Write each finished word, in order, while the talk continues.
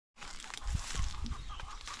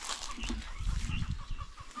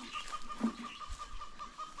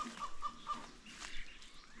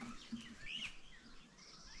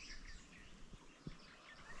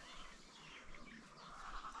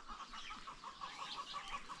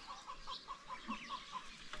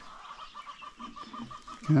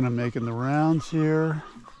Kind of making the rounds here,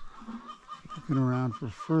 looking around for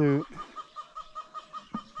fruit,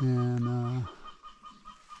 and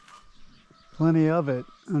plenty of it.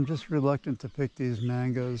 I'm just reluctant to pick these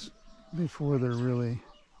mangoes before they're really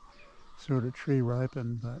sort of tree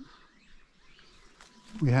ripened, but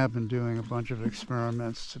we have been doing a bunch of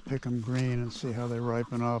experiments to pick them green and see how they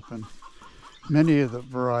ripen up, and many of the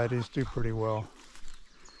varieties do pretty well.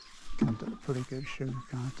 Got a pretty good sugar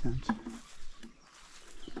content.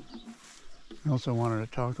 I also wanted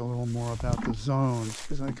to talk a little more about the zones,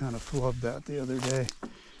 because I kind of flubbed that the other day.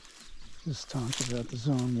 Just talked about the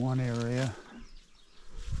zone 1 area.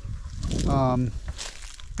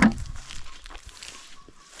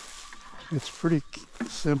 It's pretty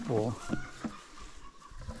simple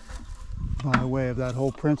by way of that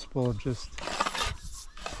whole principle of just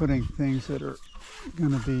putting things that are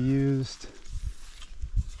going to be used,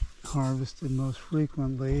 harvested most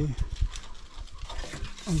frequently,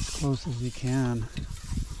 as close as you can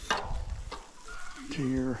to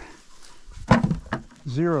your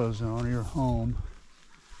 0 zone, your home,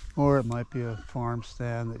 or it might be a farm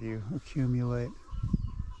stand that you accumulate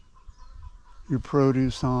your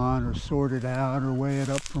produce on, or sort it out, or weigh it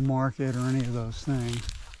up for market, or any of those things.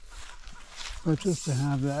 But just to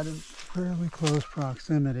have that in fairly close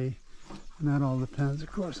proximity, and that all depends,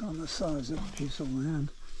 of course, on the size of the piece of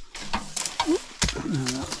land. No,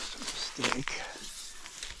 that was a mistake.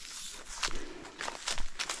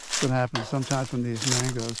 That's what happens sometimes when these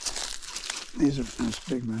mangoes, these are nice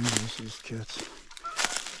big mangoes, these kits.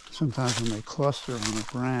 Sometimes when they cluster on a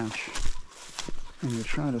branch, and you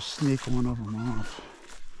try to sneak one of them off.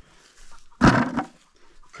 A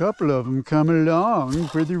couple of them come along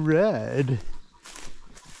for the ride.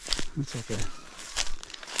 That's okay.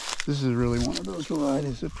 This is really one of those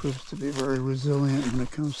varieties that proves to be very resilient when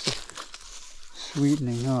it comes to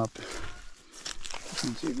sweetening up. This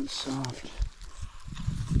one's even soft.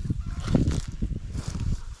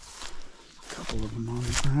 A couple of them on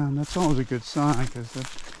the ground. That's always a good sign, because that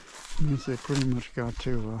means they pretty much got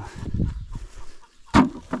to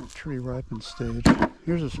tree ripened stage.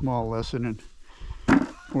 Here's a small lesson in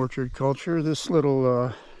orchard culture. This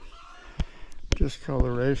little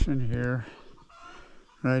discoloration here,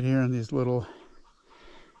 right here in these little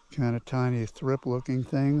kind of tiny thrip looking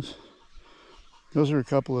things, those are a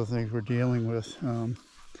couple of things we're dealing with.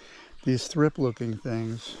 These thrip looking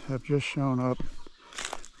things have just shown up,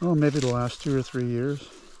 oh, maybe the last 2 or 3 years.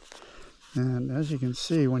 And as you can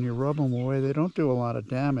see, when you rub them away, they don't do a lot of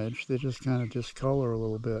damage. They just kind of discolor a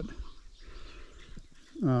little bit.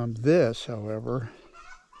 This, however,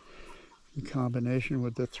 in combination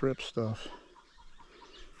with the thrip stuff,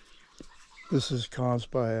 this is caused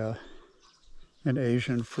by an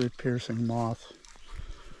Asian fruit-piercing moth.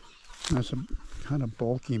 That's a kind of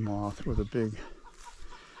bulky moth with a big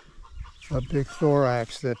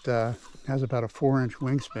thorax that has about a 4-inch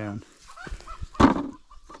wingspan,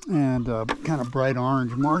 and kind of bright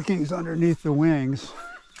orange markings underneath the wings,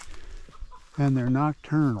 and they're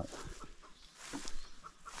nocturnal.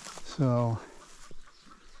 So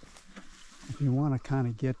if you want to kind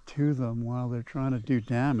of get to them while they're trying to do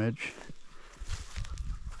damage,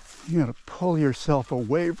 you got to pull yourself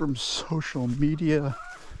away from social media,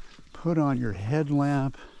 put on your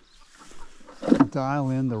headlamp, dial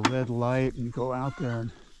in the red light, and go out there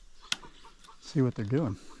and see what they're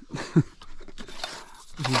doing.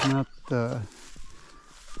 This is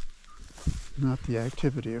not the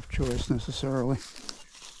activity of choice necessarily.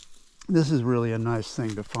 This is really a nice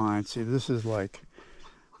thing to find. See, this is like,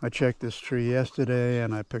 I checked this tree yesterday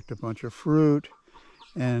and I picked a bunch of fruit,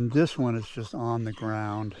 and this one is just on the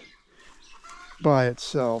ground by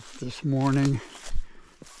itself this morning,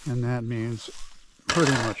 and that means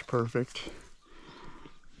pretty much perfect.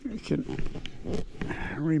 You can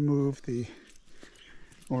remove the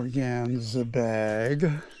organza bag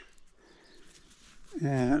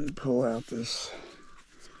and pull out this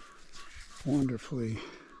wonderfully,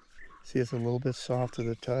 see, it's a little bit soft to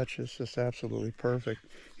the touch. It's just absolutely perfect.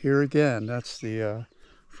 Here again, that's the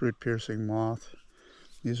fruit-piercing moth.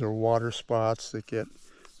 These are water spots that get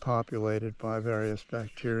populated by various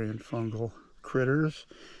bacteria and fungal critters,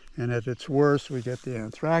 and at its worst we get the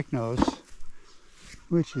anthracnose,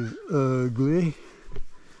 which is ugly,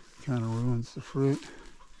 kind of ruins the fruit.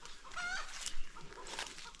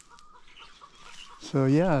 So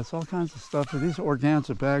yeah, it's all kinds of stuff. These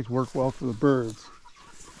organza bags work well for the birds,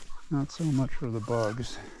 not so much for the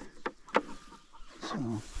bugs.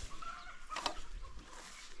 So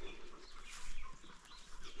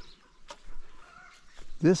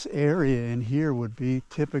this area in here would be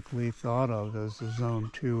typically thought of as the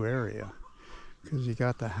Zone 2 area, because you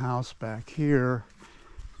got the house back here,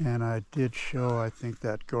 And I did show, I think,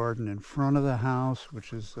 that garden in front of the house,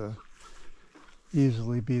 which is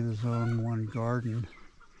easily be the Zone 1 garden.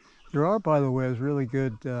 There are, by the way, really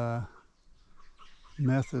good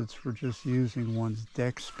methods for just using one's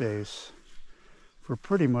deck space for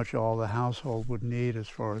pretty much all the household would need as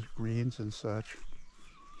far as greens and such.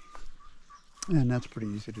 And that's pretty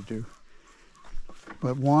easy to do.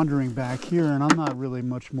 But wandering back here, and I'm not really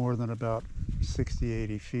much more than about 60,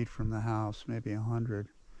 80 feet from the house, maybe 100.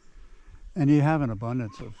 And you have an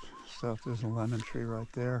abundance of stuff. There's a lemon tree right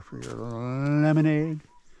there for your lemonade.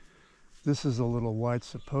 This is a little white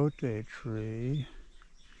sapote tree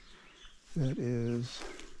that is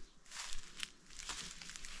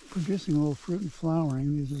producing a little fruit and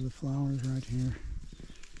flowering. These are the flowers right here.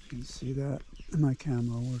 You can see that. My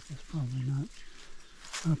camera work is probably not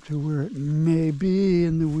up to where it may be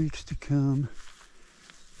in the weeks to come.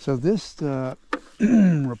 So this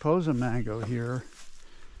Raposa mango here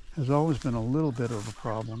has always been a little bit of a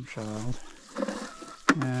problem child,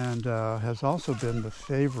 and has also been the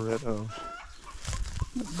favorite of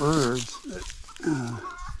the birds that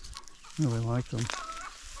really like them.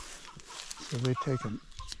 So they take them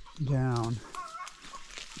down.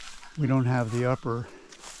 We don't have the upper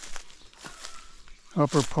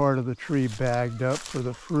part of the tree bagged up for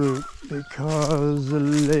the fruit because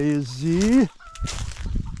lazy.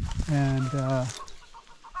 And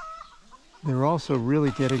they're also really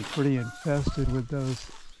getting pretty infested with those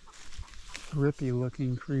thrippy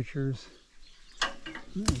looking creatures.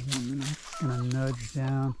 I'm gonna nudge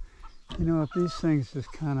down. You know, if these things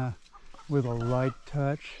just kind of with a light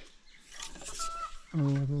touch or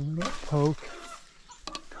with a little poke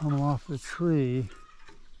come off the tree,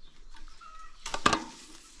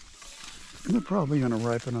 they're probably going to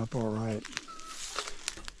ripen up all right.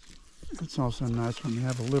 It's also nice when you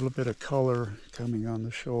have a little bit of color coming on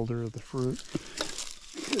the shoulder of the fruit,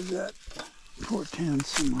 because that portends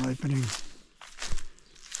some ripening.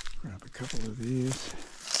 Grab a couple of these.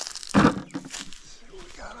 Let's see what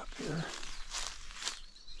we got up here.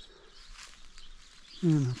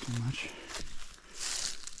 Not too much.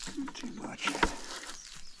 Not too much.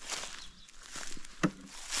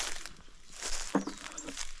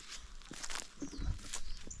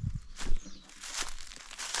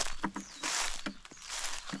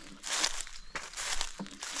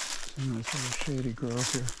 Nice little shady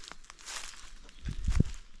grove here.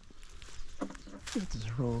 Got this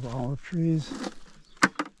row of olive trees.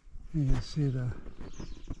 You can see the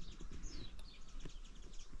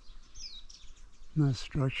nice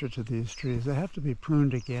structure to these trees. They have to be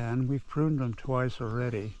pruned again. We've pruned them twice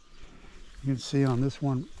already. You can see on this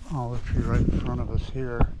one olive tree right in front of us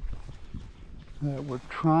here that we're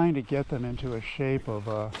trying to get them into a shape of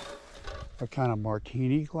a kind of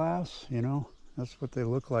martini glass, you know. That's what they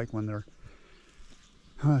look like when they're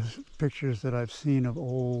pictures that I've seen of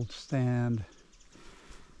old stand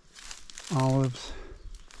olives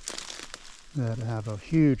that have a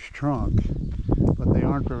huge trunk, but they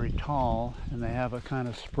aren't very tall, and they have a kind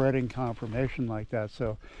of spreading conformation like that.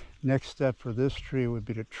 So next step for this tree would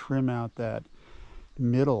be to trim out that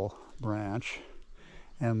middle branch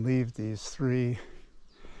and leave these three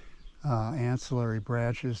ancillary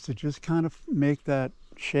branches to just kind of make that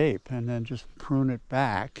shape, and then just prune it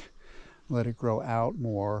back, let it grow out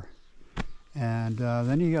more, and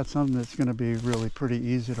then you got something that's going to be really pretty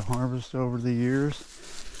easy to harvest over the years.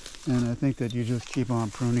 And I think that you just keep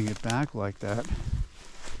on pruning it back like that,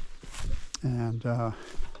 and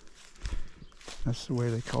that's the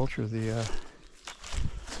way they culture the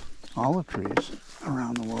olive trees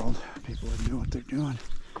around the world. People that know what they're doing.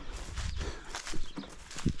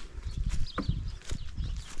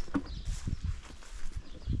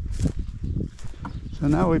 So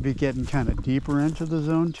now we'd be getting kind of deeper into the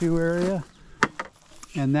Zone 2 area,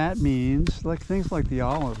 and that means like things like the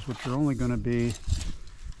olives, which are only going to be,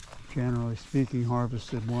 generally speaking,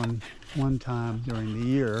 harvested one time during the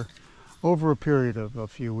year over a period of a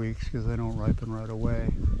few weeks, because they don't ripen right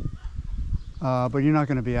away. But you're not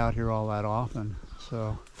going to be out here all that often,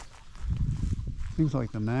 so things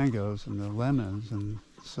like the mangoes and the lemons and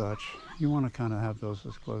such, you want to kind of have those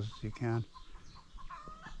as close as you can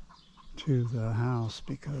to the house,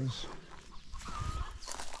 because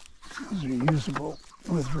those are usable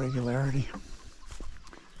with regularity.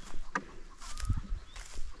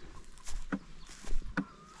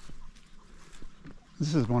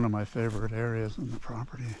 This is one of my favorite areas on the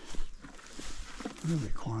property. Really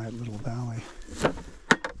quiet little valley.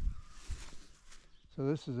 So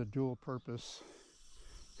this is a dual purpose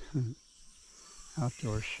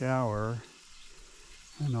outdoor shower,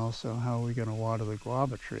 and also how are we going to water the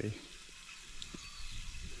guava tree.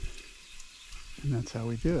 And that's how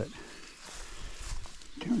we do it.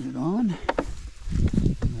 Turn it on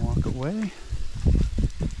and walk away.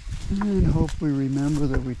 And hopefully remember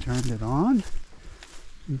that we turned it on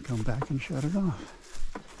and come back and shut it off.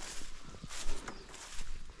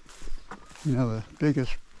 You know,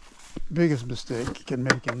 the biggest mistake you can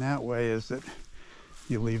make in that way is that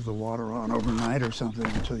you leave the water on overnight or something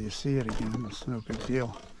until you see it again. It's no big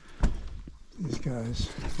deal. These guys,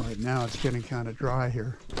 right now it's getting kind of dry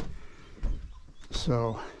here.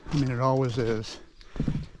 So, I mean, it always is.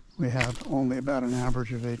 We have only about an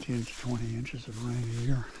average of 18 to 20 inches of rain a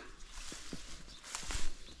year.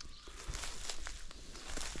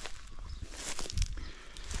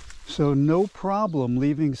 So no problem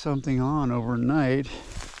leaving something on overnight,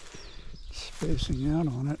 spacing out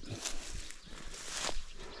on it.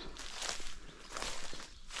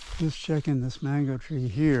 Just checking this mango tree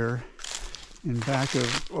here in back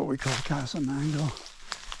of what we call Casa Mango.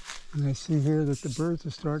 And I see here that the birds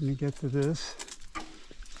are starting to get to this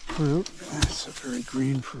fruit. That's a very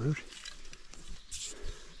green fruit.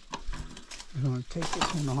 I'm going to take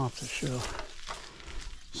this one off to show.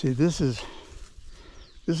 See, this is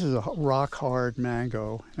a rock hard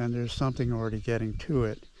mango, and there's something already getting to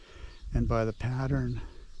it. And by the pattern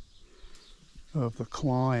of the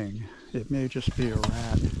clawing, it may just be a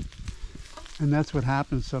rat. And that's what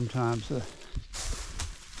happens sometimes.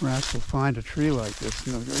 Rats will find a tree like this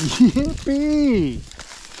and they'll go, yippee!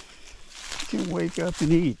 You can wake up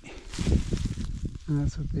and eat. And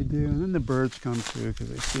that's what they do. And then the birds come too because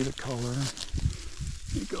they see the color.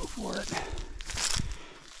 They go for it.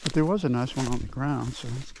 But there was a nice one on the ground, so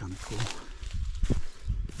that's kind of cool.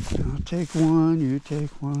 I'll take one, you take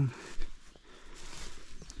one.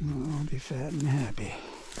 I'll be fat and happy.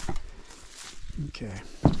 Okay.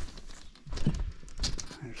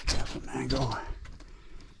 There's Casa Mango.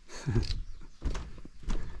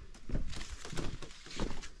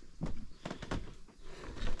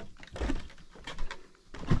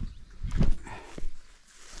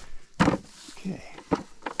 Okay.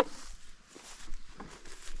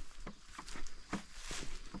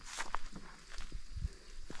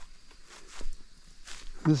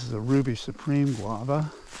 This is a Ruby Supreme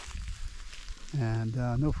guava, and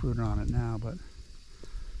no fruit on it now, but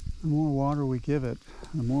the more water we give it,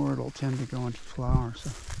 the more it'll tend to go into flower,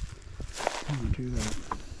 so I'm going to do that.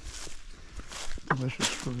 Delicious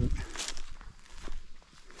fruit.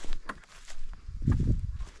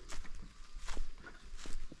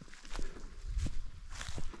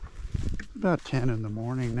 It's about 10 in the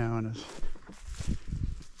morning now, and it's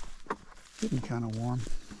getting kind of warm.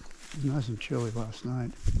 It was nice and chilly last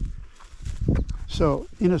night. So,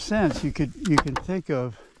 in a sense, you can think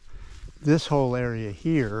of this whole area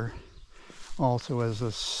here also as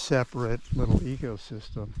a separate little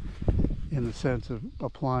ecosystem in the sense of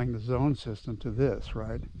applying the zone system to this,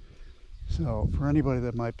 right? So for anybody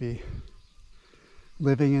that might be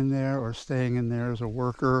living in there or staying in there as a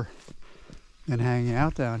worker and hanging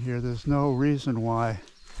out down here, there's no reason why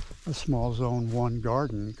a small zone 1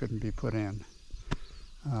 garden couldn't be put in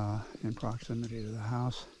proximity to the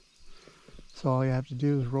house. So all you have to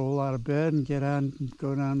do is roll out of bed and get out and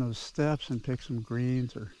go down those steps and pick some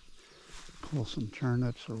greens or pull some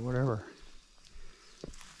turnips or whatever.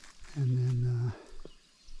 And then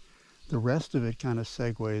the rest of it kind of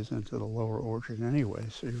segues into the lower orchard anyway.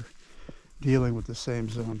 So you're dealing with the same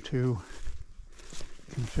zone 2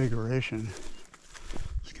 configuration.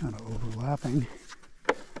 It's kind of overlapping.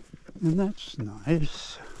 And that's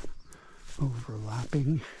nice.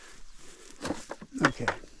 Overlapping. Okay.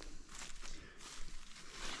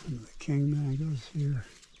 Some of the king mangoes here.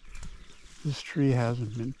 This tree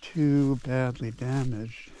hasn't been too badly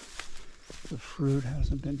damaged. The fruit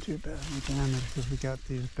hasn't been too badly damaged because we got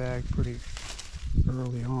these bagged pretty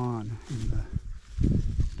early on in the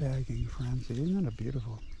bagging frenzy. Isn't that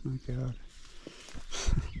beautiful? My God.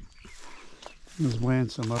 I was weighing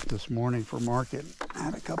some up this morning for market. I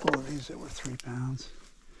had a couple of these that were 3 pounds.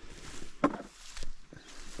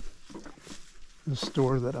 The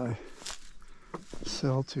store that I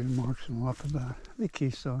sell to marks them up about the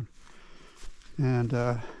Keystone, and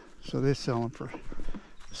so they sell them for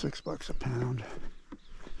 $6 a pound.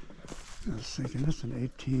 I was thinking that's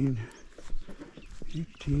an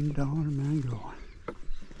 $18 mango.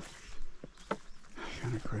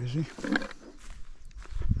 Kind of crazy.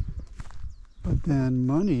 But then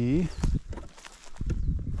money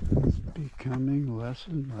is becoming less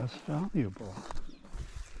and less valuable.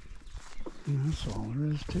 And that's all there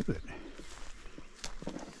is to it.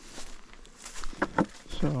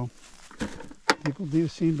 So people do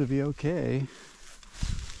seem to be okay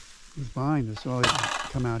with buying this. Well, you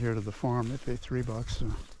come out here to the farm, they pay $3,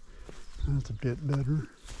 so That's a bit better.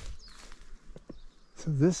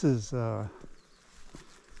 So this is a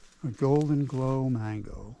Golden Glow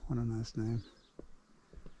mango. What a nice name.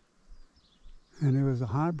 And it was a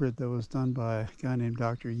hybrid that was done by a guy named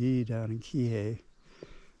Dr. Yi down in Kihei.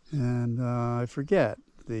 And I forget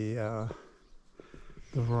the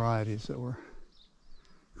varieties that were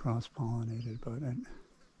cross-pollinated, but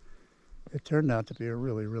it turned out to be a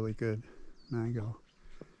really, really good mango.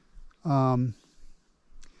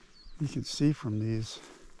 You can see from these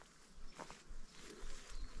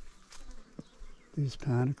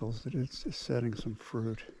panicles that it's setting some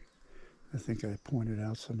fruit. I think I pointed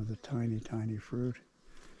out some of the tiny, tiny fruit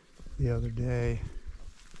the other day,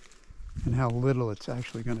 and how little it's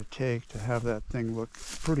actually going to take to have that thing look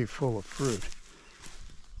pretty full of fruit.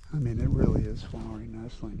 I mean, it really is flowering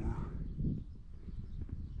nicely now.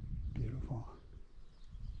 Beautiful.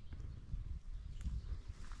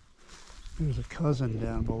 There's a cousin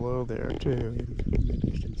down below there too. Maybe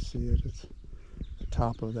you can see it. It's the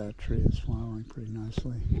top of that tree is flowering pretty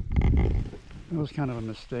nicely. It was kind of a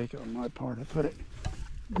mistake on my part. I put it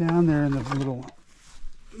down there in the little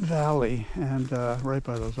valley and right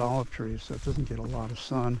by those olive trees, so it doesn't get a lot of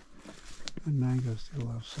sun. And mangoes do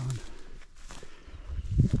love sun.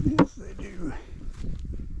 Yes, they do.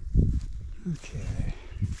 Okay.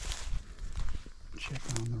 Check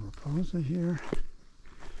on the Raposa here.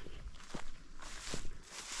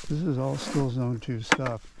 This is all still Zone 2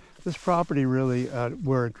 stuff. This property really,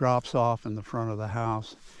 where it drops off in the front of the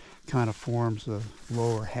house, kind of forms the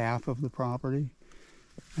lower half of the property.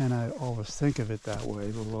 And I always think of it that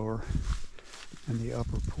way, the lower and the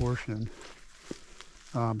upper portion,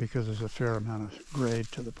 because there's a fair amount of grade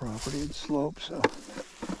to the property and slope, so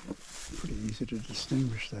pretty easy to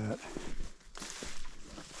distinguish that.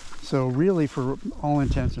 So really, for all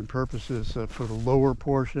intents and purposes, for the lower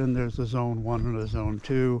portion, there's a Zone 1 and a Zone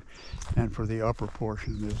 2, and for the upper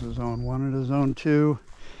portion, there's a Zone 1 and a Zone 2.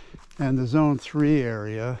 And the Zone 3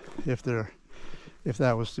 area, if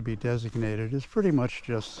that was to be designated, is pretty much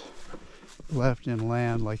just left in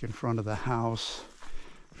land, like in front of the house.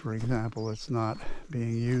 For example, it's not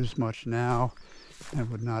being used much now and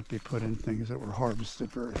would not be put in things that were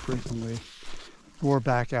harvested very frequently, or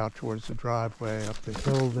back out towards the driveway up the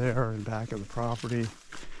hill there and back of the property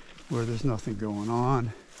where there's nothing going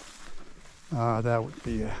on. That would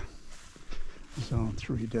be a Zone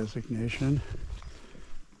 3 designation.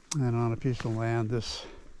 And on a piece of land this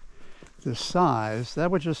size,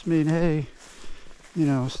 that would just mean, hey, you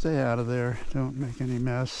know, stay out of there. Don't make any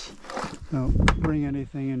mess. Don't bring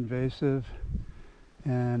anything invasive.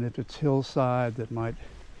 And if it's hillside that might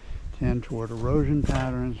tend toward erosion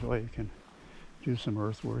patterns, well, you can do some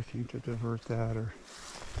earthworking to divert that or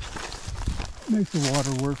make the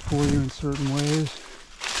water work for you in certain ways.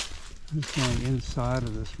 I'm just going inside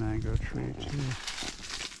of this mango tree too.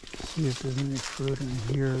 See if there's any fruit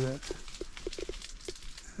in here that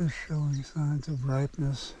is showing signs of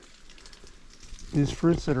ripeness. These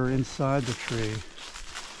fruits that are inside the tree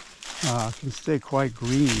can stay quite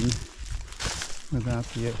green without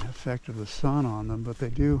the effect of the sun on them, but they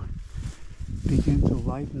do begin to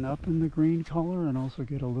lighten up in the green color and also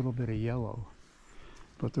get a little bit of yellow.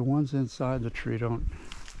 But the ones inside the tree don't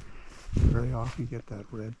very often get that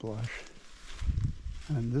red blush.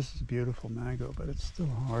 And this is beautiful mango, but it's still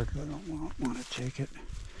hard. I don't want to take it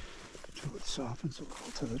until it softens a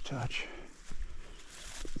little to the touch.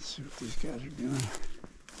 Let's see what these guys are doing.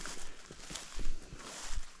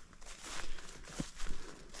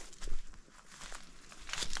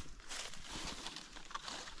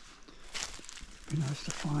 It'd be nice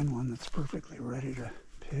to find one that's perfectly ready to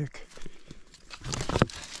pick.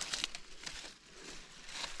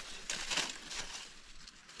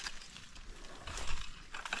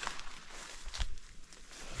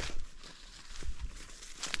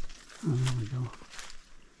 Oh, there we go.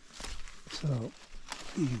 So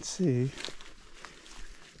you can see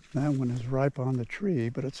that one is ripe on the tree,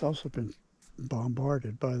 but it's also been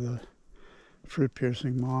bombarded by the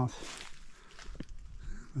fruit-piercing moth.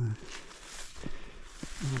 Not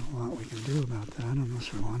a lot we can do about that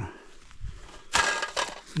unless we want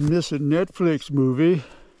to miss a Netflix movie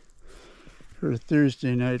for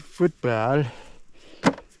Thursday night football.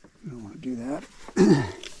 We don't want to do that.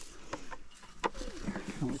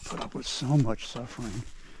 We put up with so much suffering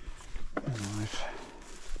in life.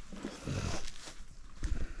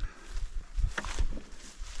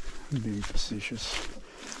 I'm being facetious.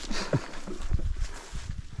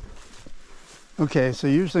 Okay, so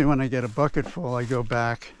usually when I get a bucket full, I go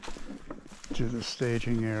back to the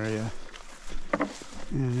staging area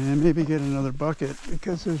and then maybe get another bucket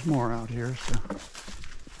because there's more out here. So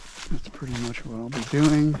that's pretty much what I'll be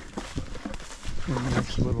doing. for the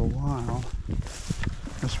next little while.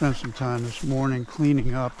 I spent some time this morning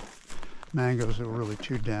cleaning up mangoes that were really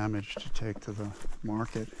too damaged to take to the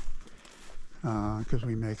market, because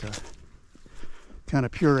we make a kind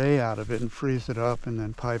of puree out of it and freeze it up and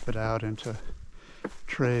then pipe it out into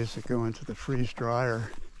trays that go into the freeze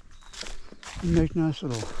dryer and make nice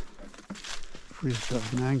little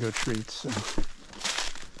freeze-dried mango treats. So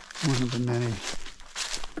one of the many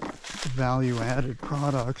value-added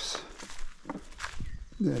products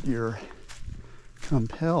that you're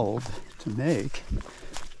compelled to make,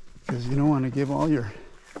 because you don't want to give all your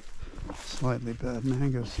slightly bad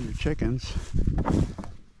mangoes to your chickens.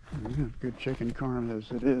 We have good chicken karma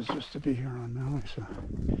as it is just to be here on Maui, so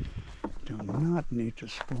do not need to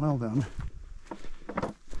spoil them.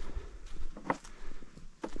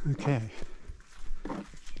 Okay.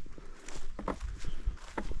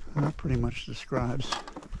 That pretty much describes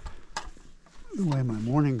the way my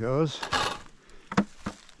morning goes.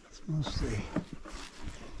 It's mostly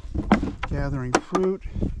gathering fruit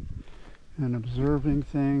and observing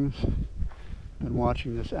things and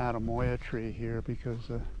watching this Adamoya tree here,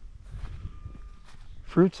 because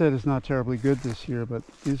fruit set is not terribly good this year, but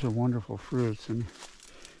these are wonderful fruits, and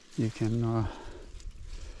you can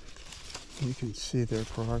see their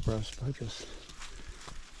progress by just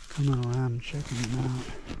coming around and checking them out.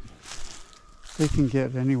 They can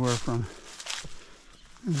get anywhere from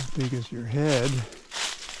as big as your head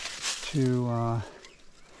to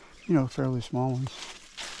fairly small ones.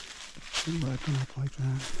 They ripen up like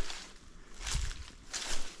that.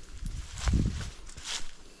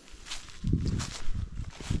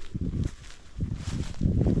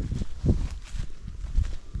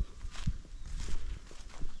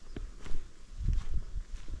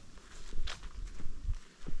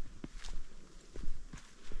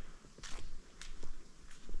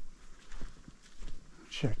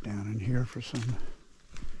 Check down in here for see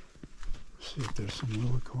if there's some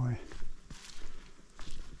willikoi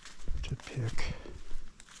to pick.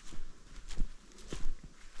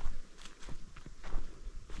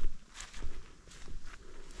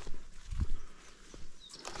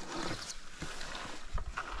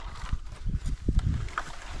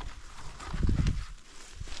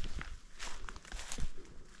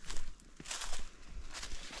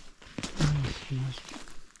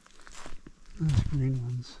 Nice green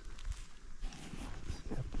ones.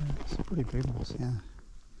 Yep, some pretty big ones, yeah.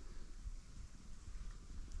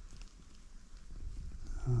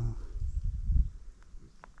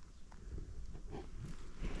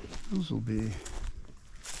 Those will be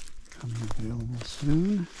coming available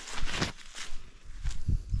soon.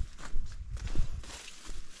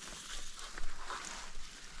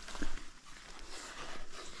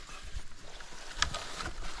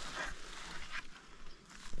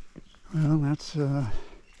 Well, that's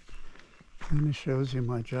kind of shows you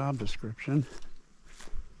my job description,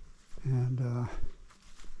 and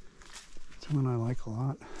it's one I like a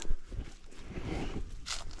lot.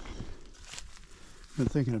 Been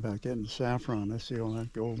thinking about getting saffron. I see all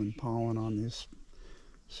that golden pollen on these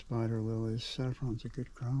spider lilies. Saffron's a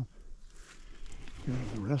good crop. Go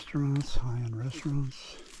to the restaurants, high-end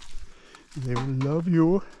restaurants. They will love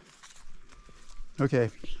you. Okay,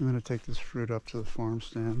 I'm going to take this fruit up to the farm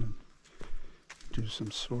stand and do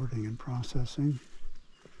some sorting and processing.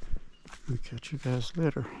 I'll catch you guys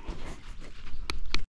later.